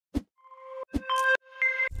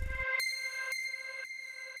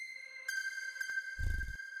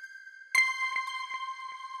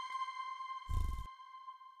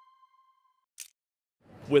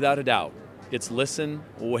Without a doubt, it's listen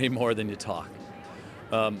way more than you talk.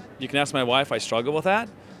 You can ask my wife, I struggle with that,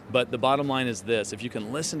 but the bottom line is this: if you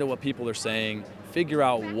can listen to what people are saying, figure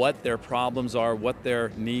out what their problems are, what their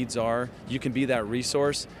needs are, you can be that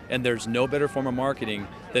resource, and there's no better form of marketing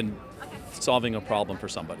than solving a problem for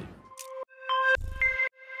somebody.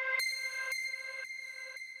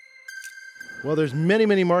 Well, there's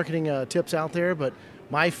many marketing tips out there, but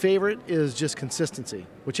my favorite is just consistency.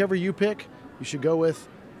 Whichever you pick, you should go with.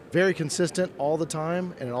 Very consistent all the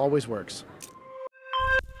time, and it always works.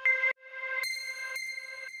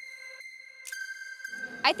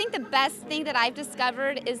 I think the best thing that I've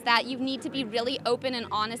discovered is that you need to be really open and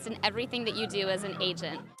honest in everything that you do as an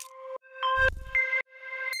agent.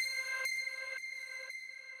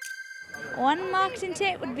 One marketing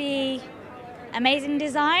tip would be amazing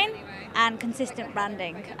design and consistent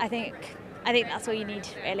branding. I think that's all you need,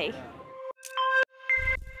 really.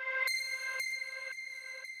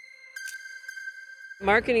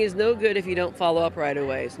 Marketing is no good if you don't follow up right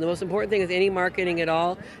away. So the most important thing with any marketing at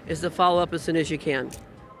all is to follow up as soon as you can.